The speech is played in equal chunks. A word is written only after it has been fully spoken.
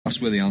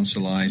that's where the answer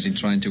lies, in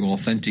trying to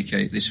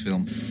authenticate this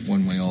film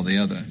one way or the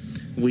other.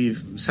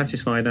 We've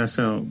satisfied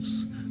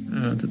ourselves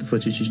that the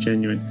footage is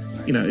genuine.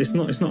 You know, it's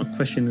not a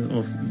question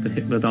of the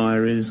Hitler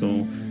diaries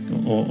or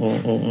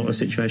a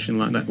situation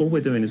like that. All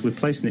we're doing is we're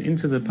placing it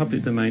into the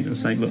public domain and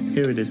saying, look,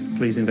 here it is,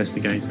 please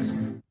investigate us.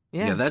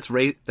 Yeah, that's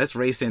Ray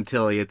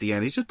Santilli at the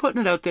end. He's just putting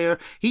it out there.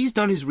 He's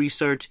done his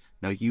research.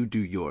 Now you do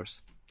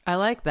yours. I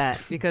like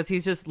that, because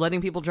he's just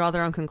letting people draw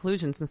their own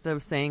conclusions instead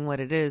of saying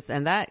what it is.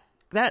 And that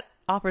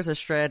offers a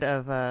shred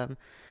of,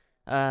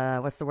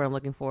 what's the word I'm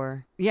looking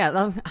for?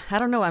 Yeah, I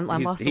don't know. I'm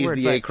lost the word.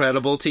 He's the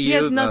credible to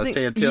you,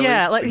 Santilli?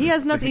 Yeah, like he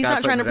has nothing. He's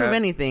not trying to prove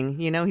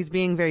anything. You know, he's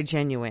being very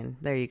genuine.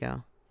 There you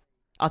go.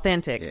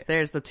 Authentic. Yeah.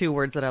 There's the two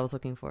words that I was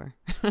looking for.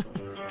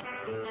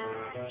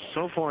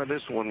 So far,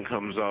 this one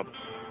comes up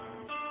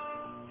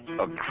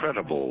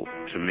credible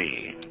to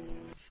me.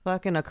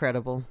 Fucking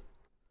credible.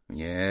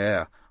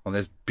 Yeah. On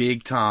this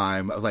big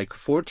time, like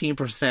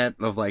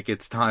 14% of like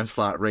its time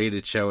slot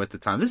rated show at the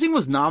time. This thing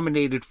was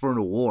nominated for an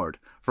award,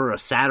 for a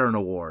Saturn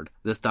Award,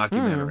 this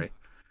documentary.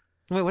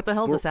 Wait, what the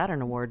hell's a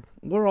Saturn Award?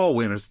 We're all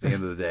winners at the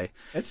end of the day.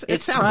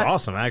 It sounds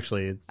awesome,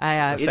 actually.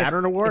 A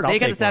Saturn Award? I'll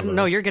take Saturn.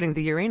 No, you're getting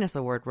the Uranus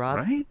Award, Rob.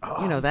 Right?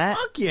 You know that.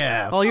 Fuck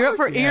yeah. Well,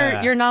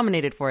 you're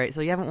nominated for it,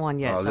 so you haven't won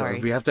yet.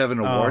 Sorry. We have to have an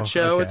award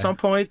show at some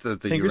point. The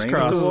Fingers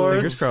Uranus crossed. Awards.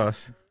 Fingers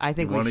crossed. I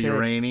think we should.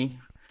 Urani.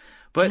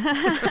 But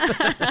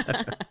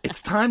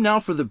it's time now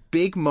for the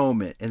big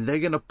moment, and they're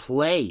going to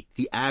play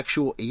the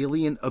actual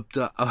alien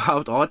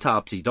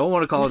autopsy. Don't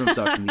want to call it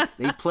abduction.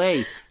 They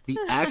play the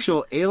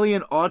actual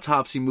alien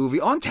autopsy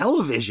movie on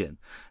television.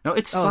 Now,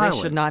 it's silent.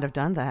 They should not have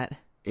done that.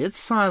 It's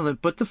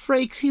silent, but the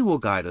Frakes, he will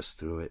guide us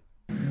through it.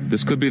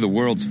 This could be the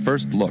world's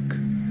first look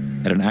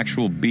at an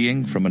actual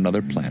being from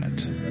another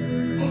planet.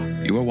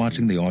 You are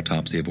watching the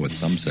autopsy of what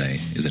some say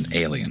is an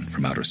alien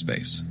from outer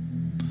space.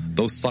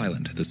 Though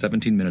silent, the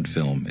 17-minute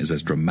film is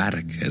as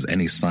dramatic as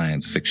any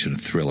science fiction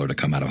thriller to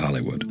come out of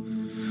Hollywood.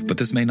 But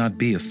this may not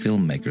be a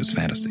filmmaker's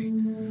fantasy.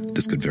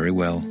 This could very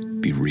well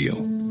be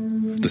real.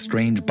 The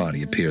strange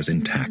body appears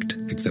intact,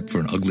 except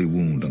for an ugly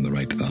wound on the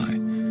right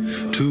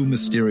thigh. Two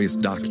mysterious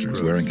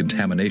doctors wearing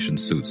contamination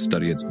suits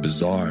study its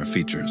bizarre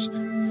features.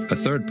 A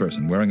third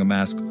person wearing a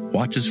mask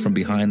watches from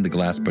behind the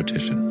glass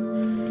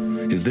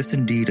partition. Is this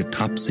indeed a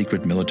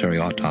top-secret military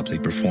autopsy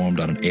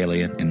performed on an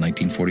alien in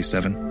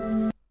 1947?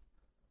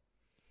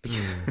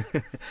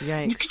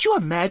 Yikes. Could you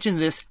imagine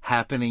this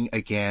happening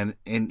again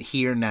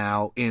here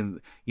now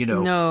in,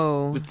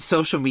 with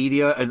social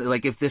media? And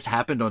like if this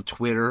happened on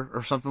Twitter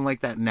or something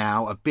like that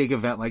now, a big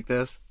event like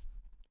this?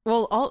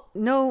 Well,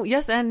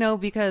 yes and no,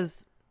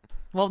 because,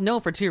 no,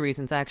 for two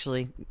reasons,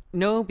 actually.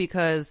 No,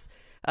 because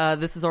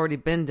this has already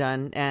been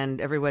done and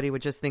everybody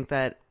would just think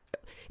that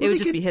it would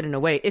just be hidden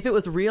away. If it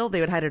was real, they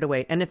would hide it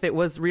away. And if it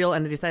was real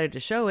and they decided to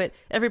show it,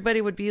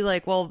 everybody would be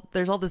like, well,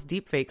 there's all this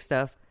deep fake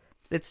stuff.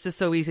 It's just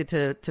so easy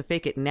to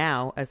fake it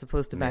now as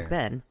opposed to back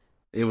then.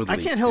 I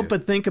can't help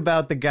but think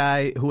about the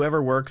guy,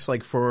 whoever works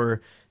like for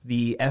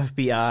the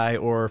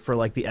FBI or for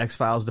like the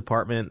X-Files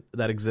department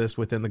that exists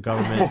within the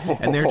government,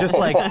 and they're just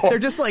like,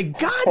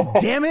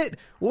 God damn it!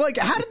 Like,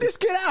 how did this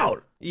get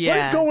out? Yeah.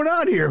 What is going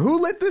on here? Who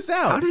let this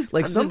out?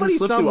 Somebody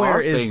somewhere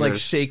is like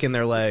shaking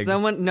their leg.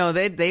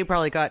 They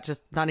probably got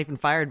just not even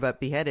fired but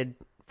beheaded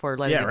for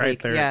letting it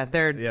leak.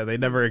 They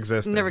never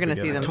exist. Never going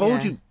to see them.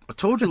 I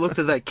told you look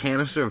at that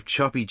canister of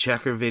Chuppy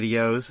Checker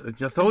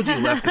videos. I told you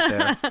left it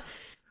there.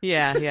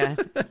 Yeah.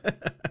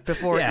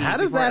 How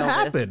does that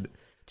happen?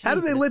 How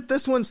did they let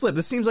this one slip?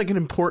 This seems like an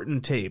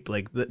important tape.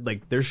 Like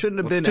there shouldn't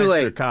have been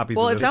extra copies.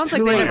 Well, of it this. sounds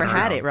like they never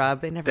had it,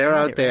 Rob. They're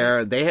out there.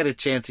 Right? They had a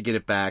chance to get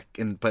it back,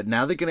 but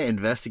now they're going to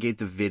investigate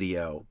the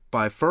video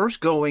by first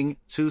going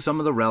to some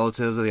of the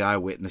relatives of the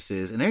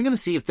eyewitnesses, and they're going to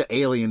see if the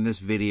alien in this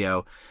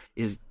video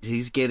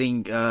he's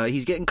getting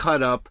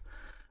cut up.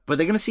 But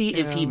they're going to see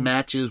if he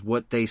matches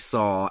what they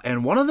saw.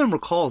 And one of them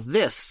recalls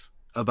this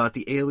about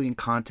the alien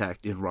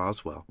contact in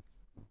Roswell.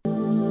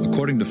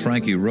 According to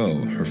Frankie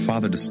Rowe, her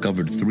father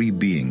discovered 3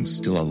 beings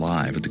still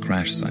alive at the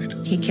crash site.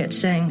 He kept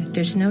saying,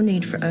 there's no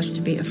need for us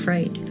to be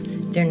afraid.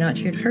 They're not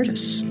here to hurt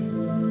us.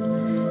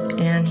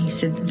 And he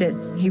said that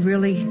he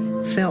really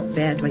felt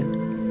badly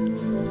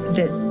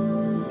that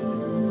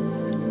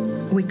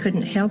we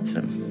couldn't help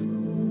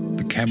them.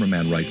 The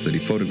cameraman writes that he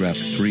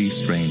photographed 3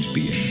 strange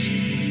beings.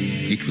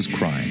 Each was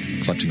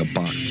crying, clutching a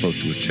box close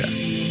to his chest.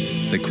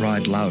 They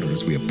cried louder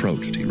as we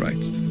approached, he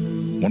writes.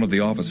 One of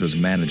the officers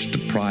managed to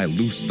pry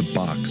loose the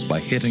box by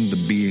hitting the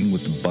being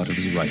with the butt of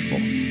his rifle.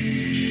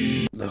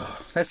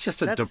 That's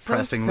just a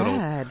depressing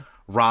little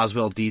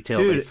Roswell detail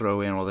they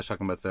throw in while they're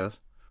talking about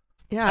this.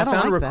 Yeah, I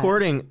found a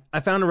recording. I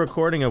found a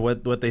recording of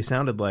what they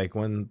sounded like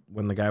when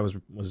the guy was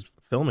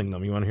filming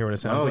them. You want to hear what it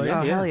sounds like?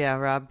 Oh, hell yeah,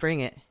 Rob, bring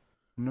it.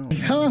 No.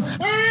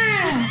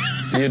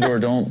 Theodore,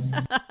 don't.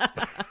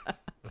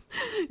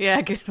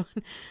 Yeah, good one.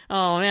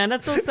 Oh man,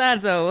 that's so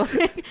sad though.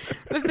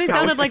 If they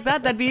sounded like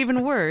that, that'd be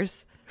even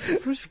worse.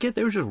 First, forget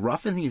they were just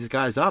roughing these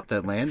guys up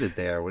that landed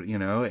there.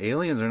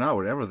 Aliens or not,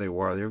 whatever they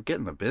were, they were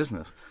getting the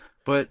business.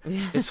 But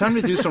it's time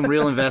to do some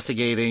real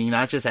investigating,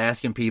 not just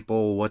asking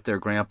people what their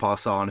grandpa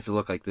saw and if it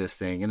looked like this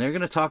thing. And they're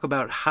going to talk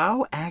about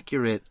how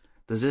accurate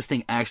does this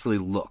thing actually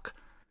look.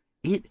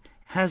 It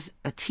has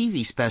a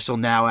TV special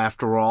now,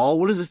 after all.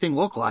 What does this thing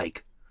look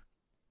like?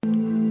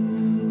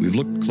 We've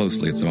looked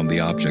closely at some of the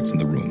objects in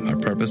the room. Our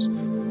purpose?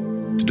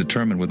 To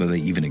determine whether they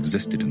even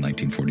existed in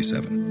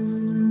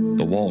 1947.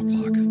 The wall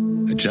clock,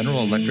 a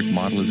General Electric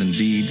model, is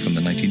indeed from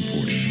the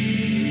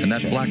 1940s. And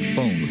that black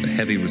phone with the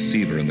heavy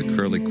receiver and the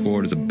curly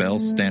cord is a Bell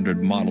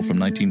Standard model from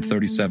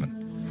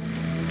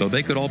 1937. Though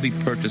they could all be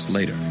purchased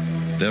later,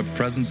 their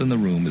presence in the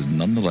room is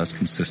nonetheless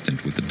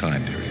consistent with the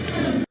time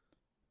period.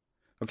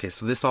 Okay,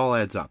 so this all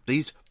adds up.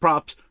 These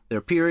props,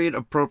 they're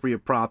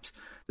period-appropriate props.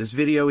 This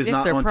video is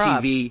not on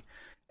props. TV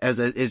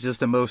it's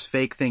just the most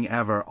fake thing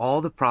ever.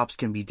 All the props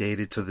can be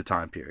dated to the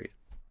time period.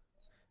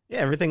 Yeah,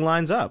 everything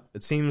lines up.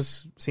 It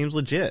seems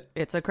legit.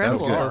 It's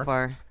credible so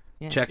far.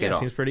 Yeah. Check it off.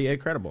 Seems pretty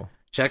credible.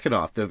 Check it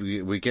off.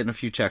 We're getting a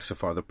few checks so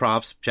far. The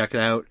props, check it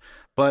out.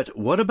 But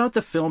what about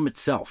the film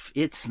itself?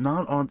 It's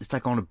not on. It's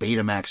like on a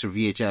Betamax or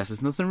VHS.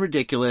 It's nothing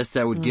ridiculous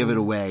that would give it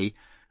away.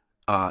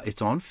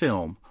 It's on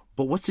film.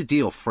 But what's the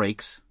deal,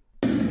 Frakes?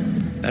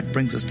 That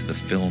brings us to the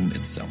film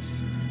itself.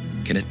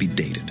 Can it be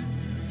dated?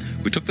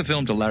 We took the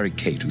film to Larry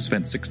Cate, who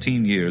spent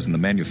 16 years in the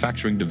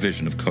manufacturing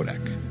division of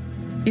Kodak.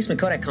 Eastman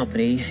Kodak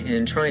Company,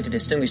 in trying to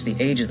distinguish the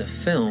age of the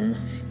film,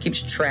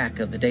 keeps track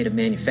of the date of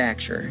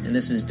manufacture, and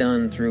this is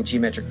done through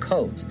geometric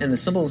codes. And the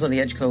symbols on the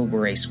edge code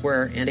were a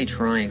square and a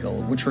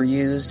triangle, which were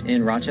used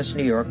in Rochester,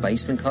 New York by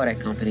Eastman Kodak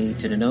Company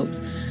to denote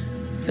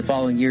the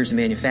following years of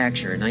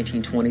manufacture,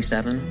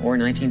 1927 or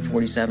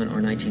 1947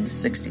 or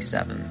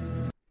 1967.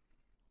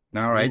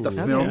 All right, the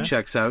film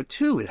checks out,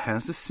 too. It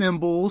has the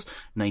symbols,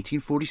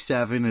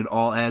 1947, it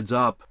all adds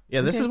up.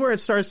 Yeah, this is where it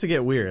starts to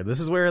get weird.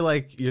 This is where,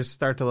 like, you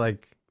start to,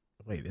 like,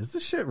 wait, is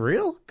this shit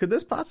real? Could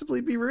this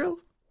possibly be real?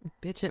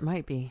 Bitch, it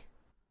might be.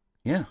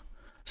 Yeah.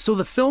 So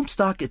the film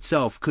stock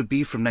itself could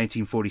be from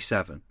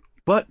 1947.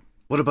 But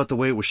what about the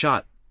way it was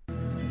shot?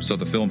 So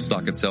the film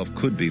stock itself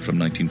could be from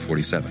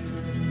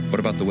 1947.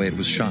 What about the way it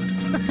was shot?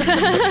 What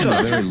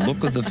can the very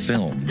look of the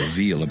film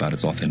reveal about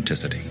its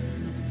authenticity?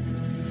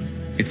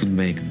 It would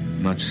make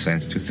much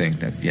sense to think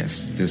that,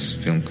 yes, this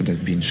film could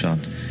have been shot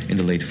in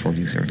the late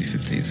 40s, early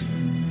 50s.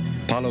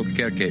 Paolo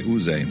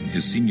Kerke-Uze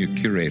is senior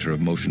curator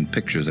of motion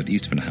pictures at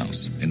Eastman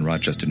House in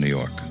Rochester, New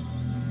York.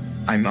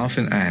 I'm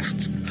often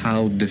asked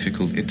how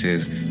difficult it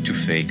is to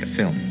fake a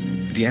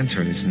film. The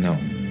answer is no.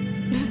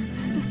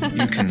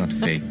 You cannot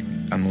fake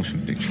a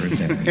motion picture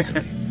that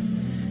easily.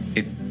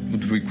 It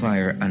would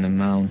require an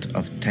amount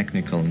of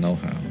technical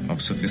know-how, of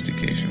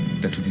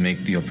sophistication, that would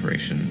make the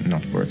operation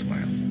not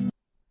worthwhile.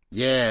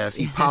 Yeah,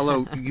 see,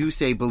 Paolo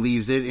Uze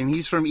believes it, and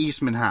he's from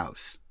Eastman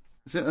House.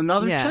 Is it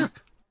another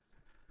check?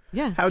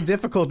 Yeah. How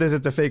difficult is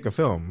it to fake a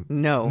film?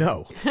 No.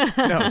 No.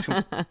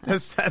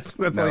 That's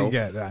all you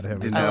get out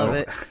of him. I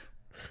love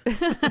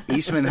it.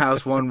 Eastman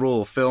House, one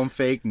rule: film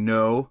fake.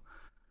 No.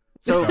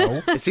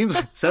 So it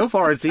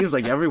seems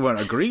like everyone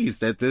agrees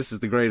that this is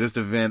the greatest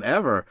event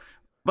ever,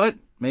 but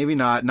maybe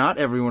not. Not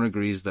everyone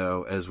agrees,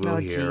 though, as we'll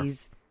hear.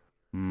 Geez.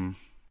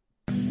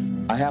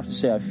 I have to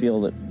say, I feel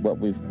that what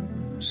we've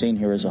seen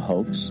here is a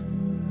hoax.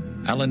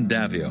 Alan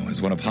Davio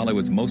is one of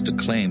Hollywood's most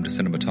acclaimed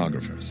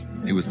cinematographers.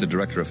 He was the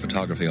director of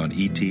photography on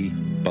E.T.,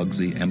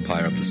 Bugsy,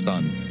 Empire of the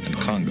Sun, and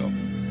Congo.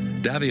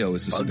 Davio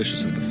is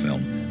suspicious of the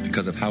film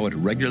because of how it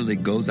regularly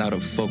goes out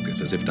of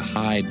focus as if to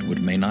hide what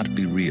may not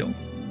be real.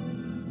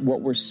 What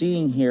we're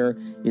seeing here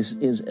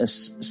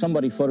is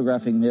somebody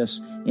photographing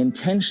this,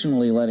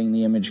 intentionally letting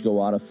the image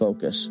go out of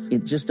focus.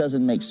 It just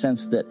doesn't make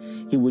sense that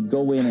he would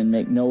go in and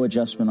make no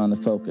adjustment on the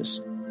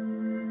focus.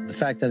 The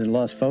fact that it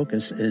lost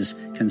focus is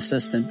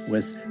consistent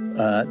with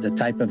the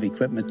type of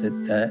equipment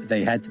that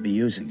they had to be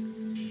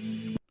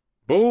using.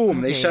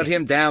 Boom! They shut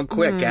him down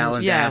quick,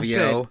 Alan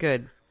Davio.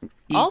 Good.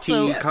 E.T.,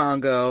 Also,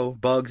 Congo,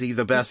 Bugsy,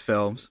 the best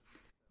films.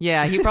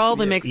 Yeah, he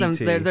probably makes them.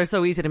 E.T. They're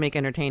so easy to make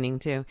entertaining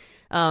too.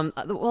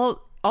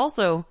 Well,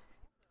 also,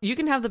 you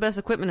can have the best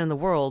equipment in the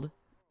world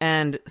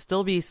and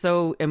still be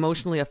so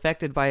emotionally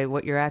affected by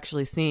what you're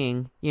actually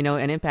seeing,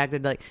 and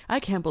impacted. Like, I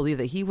can't believe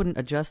that he wouldn't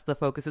adjust the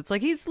focus. It's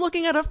like he's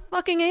looking at a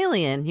fucking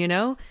alien,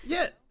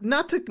 Yeah,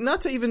 not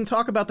to even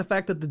talk about the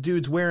fact that the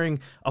dude's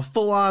wearing a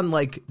full-on,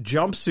 like,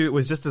 jumpsuit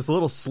with just this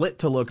little slit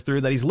to look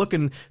through, that he's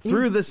looking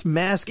through this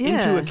mask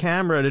into a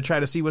camera to try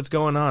to see what's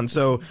going on.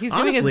 So, he's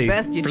honestly, doing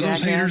his best, for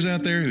those haters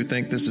out there who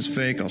think this is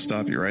fake, I'll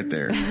stop you right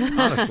there.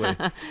 Honestly.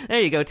 There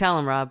you go. Tell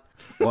him, Rob.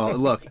 Well,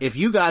 look, if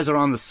you guys are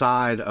on the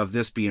side of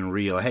this being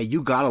real, hey,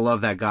 you gotta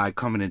love that guy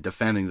coming and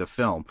defending the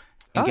film.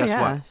 And guess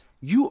what?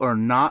 You are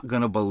not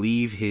gonna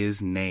believe his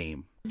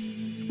name.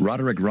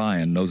 Roderick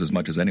Ryan knows as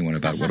much as anyone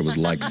about what it was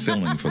like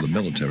filming for the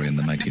military in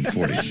the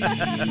 1940s.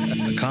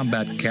 A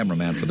combat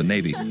cameraman for the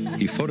Navy,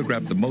 he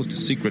photographed the most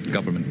secret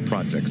government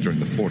projects during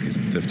the 40s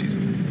and 50s,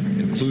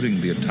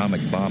 including the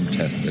atomic bomb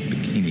tests at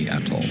Bikini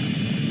Atoll.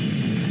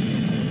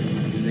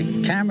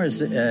 The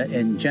cameras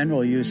in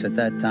general use at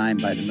that time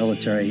by the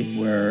military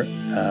were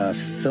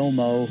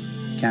Filmo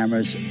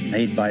cameras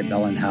made by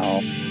Bell and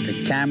Howell,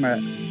 the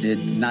camera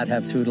did not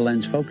have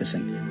through-the-lens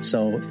focusing.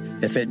 So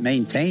if it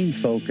maintained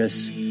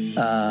focus,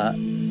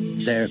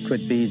 there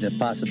could be the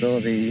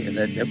possibility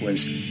that it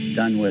was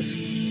done with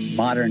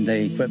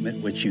modern-day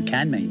equipment, which you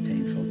can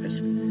maintain focus,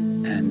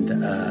 and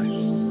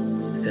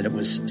that it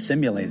was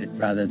simulated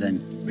rather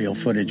than real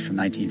footage from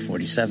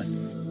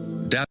 1947.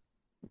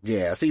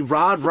 Yeah, see,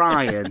 Rod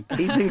Ryan,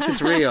 he thinks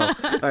it's real. All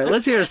right,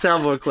 let's hear a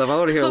soundboard clip. I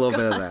want to hear a little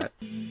bit of that.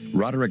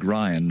 Roderick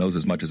Ryan knows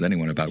as much as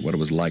anyone about what it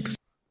was like.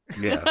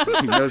 Yeah,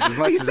 he knows as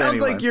much he as sounds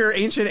anyone. like your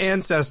ancient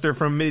ancestor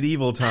from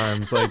medieval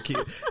times.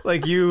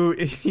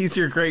 He's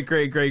your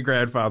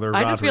great-great-great-grandfather.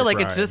 I just feel like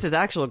Ryan. it's just his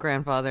actual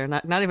grandfather,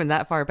 not even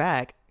that far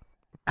back.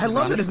 I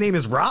love that his name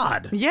is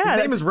Rod. Yeah,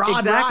 his name is Rod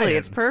exactly. Ryan.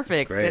 It's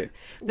perfect. Great.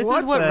 This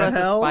What is what the Russ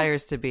hell?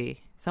 aspires to be.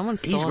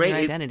 Someone's He's stolen great. your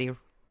identity.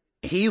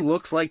 He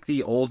looks like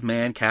the old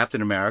man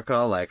Captain America,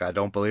 like I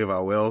don't believe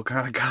I will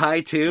kind of guy,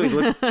 too. He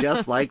looks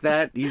just like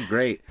that. He's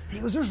great. He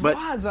goes, there's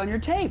rods on your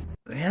tape.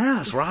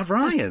 Yes, Rod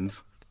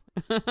Ryan's.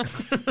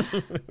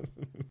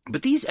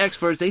 But these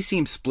experts, they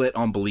seem split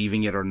on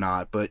believing it or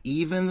not, but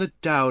even the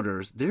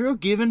doubters, they're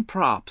giving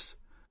props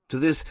to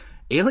this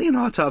Alien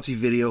Autopsy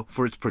video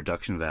for its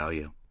production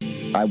value.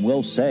 I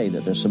will say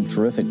that there's some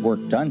terrific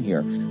work done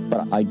here,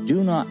 but I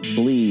do not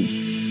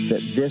believe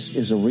that this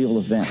is a real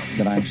event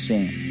that I'm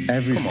seeing.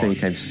 Every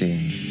fake I've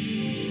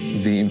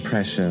seen, the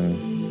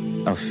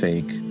impression of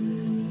fake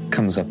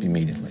comes up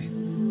immediately.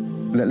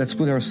 Let's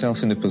put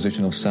ourselves in the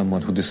position of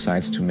someone who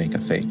decides to make a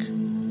fake.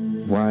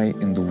 Why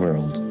in the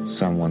world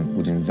someone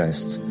would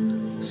invest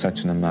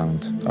such an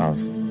amount of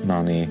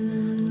money,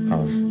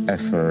 of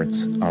effort,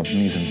 of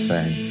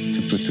mise-en-scène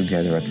to put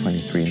together a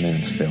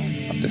 23-minute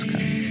film of this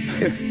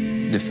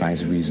kind?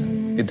 Defies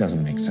reason. It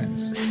doesn't make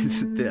sense.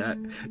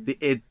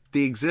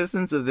 The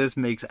existence of this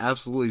makes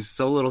absolutely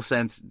so little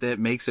sense that it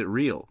makes it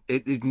real.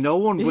 No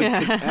one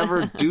could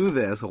ever do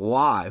this.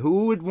 Why?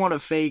 Who would want to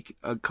fake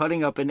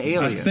cutting up an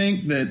alien? I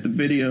think that the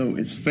video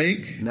is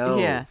fake.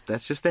 No,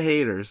 that's just the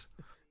haters.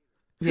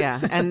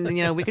 Yeah,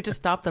 and we could just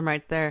stop them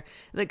right there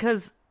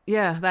because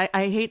I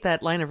hate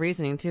that line of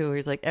reasoning too. Where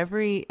he's like,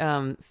 every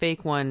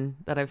fake one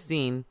that I've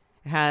seen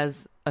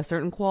has a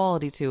certain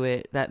quality to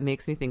it that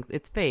makes me think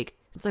it's fake.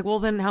 It's like, well,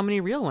 then how many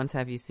real ones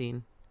have you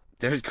seen?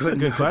 That's a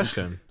good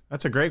question.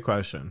 That's a great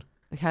question.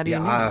 Like, how do you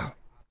know?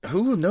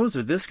 Who knows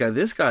with this guy?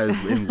 This guy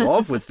is in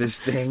love with this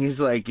thing. He's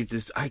like,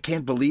 I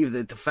can't believe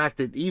that the fact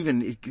that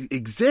even it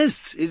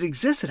exists. It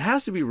exists. It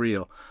has to be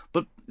real.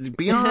 But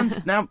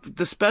beyond, now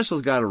the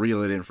special's got to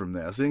reel it in from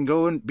this. And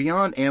going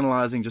beyond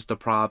analyzing just the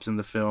props in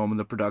the film and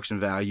the production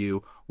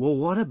value, well,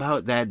 what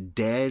about that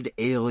dead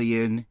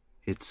alien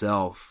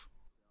itself?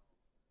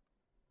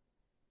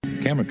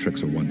 Camera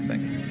tricks are one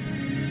thing.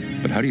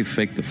 But how do you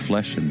fake the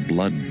flesh and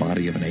blood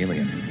body of an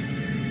alien?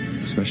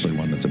 Especially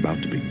one that's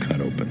about to be cut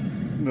open.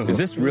 Is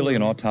this really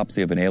an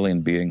autopsy of an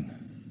alien being?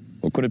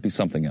 Or could it be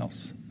something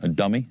else? A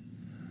dummy?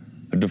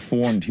 A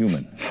deformed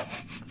human?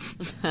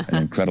 An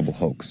incredible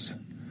hoax?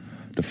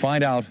 To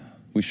find out,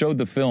 we showed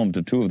the film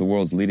to two of the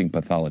world's leading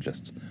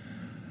pathologists.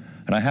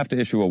 And I have to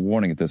issue a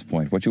warning at this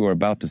point. What you are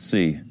about to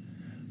see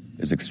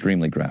is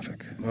extremely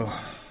graphic. God.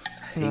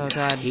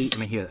 I hate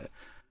to hear that.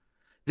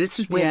 This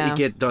is when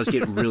it does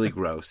get really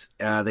gross.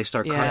 They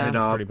start cutting it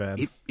up. Pretty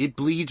bad. It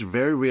bleeds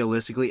very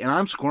realistically, and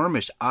I'm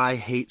squirmish. I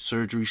hate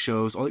surgery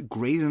shows, like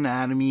Grey's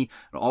Anatomy,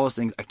 and all those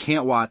things. I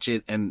can't watch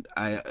it, and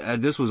I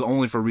this was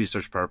only for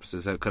research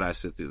purposes. How could I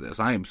sit through this?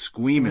 I am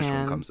squeamish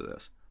when it comes to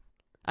this.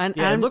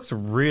 It looks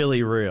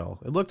really real.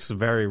 It looks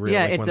very real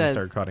when they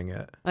start cutting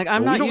it. Like,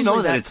 I'm not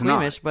usually that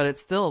squeamish, but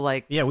it's still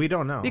like... Yeah, we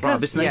don't know.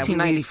 Rob, it's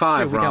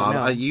 1995,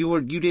 Rob. You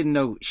didn't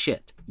know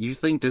shit. You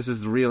think this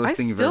is the realest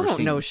thing you've ever seen. I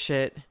still don't know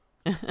shit.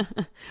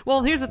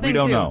 Well, here's the thing, we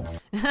don't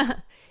too.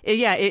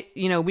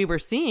 know. We were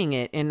seeing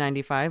it in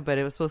 95, but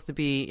it was supposed to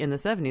be in the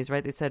 70s,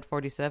 right? They said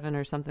 47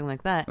 or something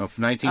like that. No,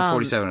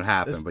 1947 it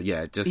happened, but when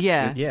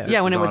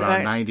it was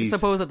 90s.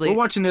 Supposedly. We're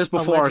watching this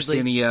before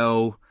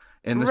Arsenio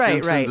and The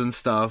Simpsons and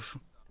stuff.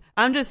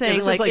 I'm just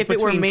saying, like if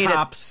it were made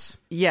cops.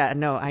 I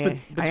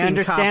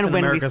understand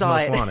when we saw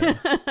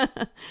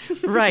it.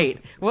 Right.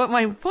 What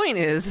my point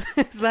is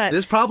that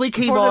this probably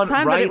came on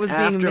right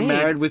after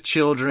Married with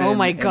Children. Oh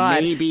my God.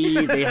 And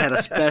maybe they had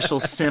a special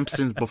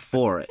Simpsons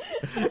before it.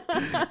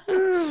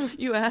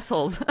 You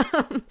assholes.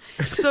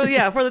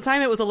 So for the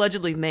time it was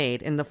allegedly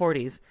made in the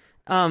 40s,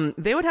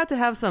 they would have to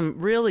have some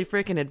really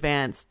freaking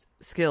advanced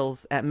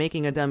skills at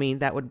making a dummy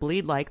that would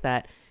bleed like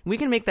that. We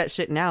can make that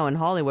shit now in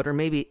Hollywood or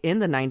maybe in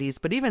the 90s,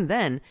 but even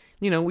then,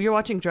 you're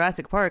watching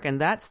Jurassic Park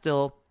and that's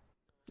still,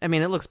 it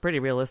looks pretty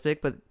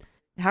realistic, but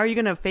how are you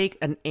going to fake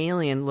an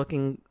alien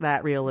looking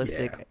that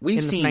realistic in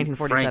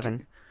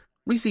 1947?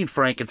 We've seen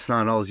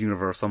Frankenstein, all those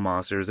Universal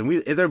monsters,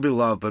 and they're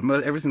beloved,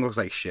 but everything looks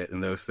like shit in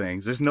those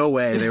things. There's no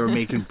way they were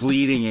making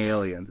bleeding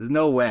aliens. There's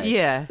no way.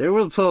 Yeah. They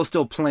were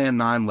still Plan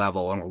 9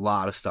 level on a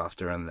lot of stuff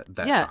during that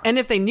time. And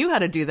if they knew how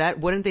to do that,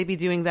 wouldn't they be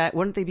doing that?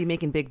 Wouldn't they be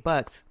making big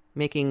bucks?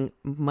 Making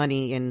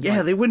money in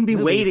they wouldn't be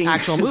waiting.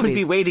 Actual movies. Wouldn't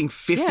be waiting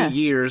 50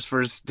 years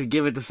to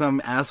give it to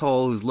some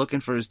asshole who's looking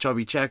for his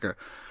chubby checker.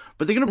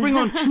 But they're going to bring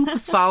on 2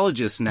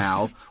 pathologists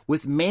now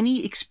with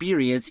many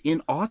experience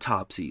in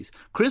autopsies.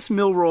 Chris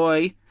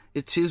Milroy,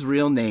 it's his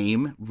real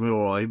name,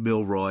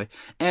 Milroy,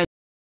 and